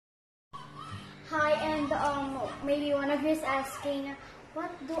And maybe one of you is asking, what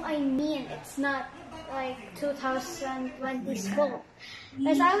do I mean? It's not like 2020's fault.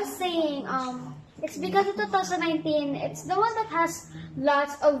 As I was saying, it's because of 2019, it's the one that has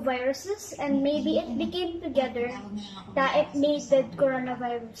lots of viruses, and maybe it became together that it made the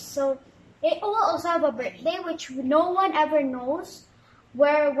coronavirus. So it will also have a birthday, which no one ever knows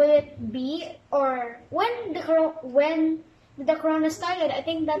where will it be or when the corona started. I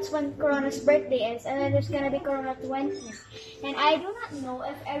think that's when corona's birthday is, and then there's gonna be corona 20. And I do not know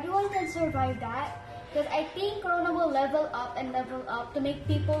if everyone can survive that, because I think corona will level up and level up to make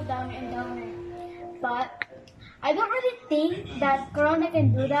people downer and downer. But I don't really think that corona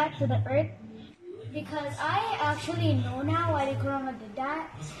can do that to the earth, because I actually know now why the corona did that.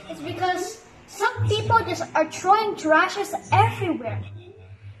 It's because some people just are throwing trashes everywhere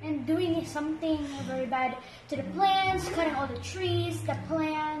and doing something very bad to the plants, cutting all the trees, the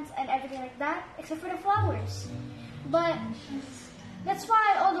plants, and everything like that, except for the flowers. But that's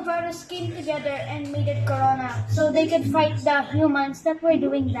why all the viruses came together and made it corona, so they could fight the humans that were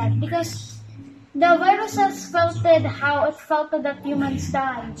doing that. Because the viruses felt how it felt that humans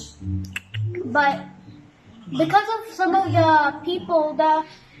died. But because of some of the people, the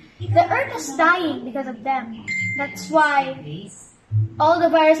earth is dying because of them. That's why all the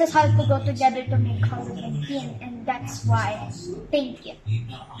viruses have to go together to make COVID-19, and that's why. Thank you.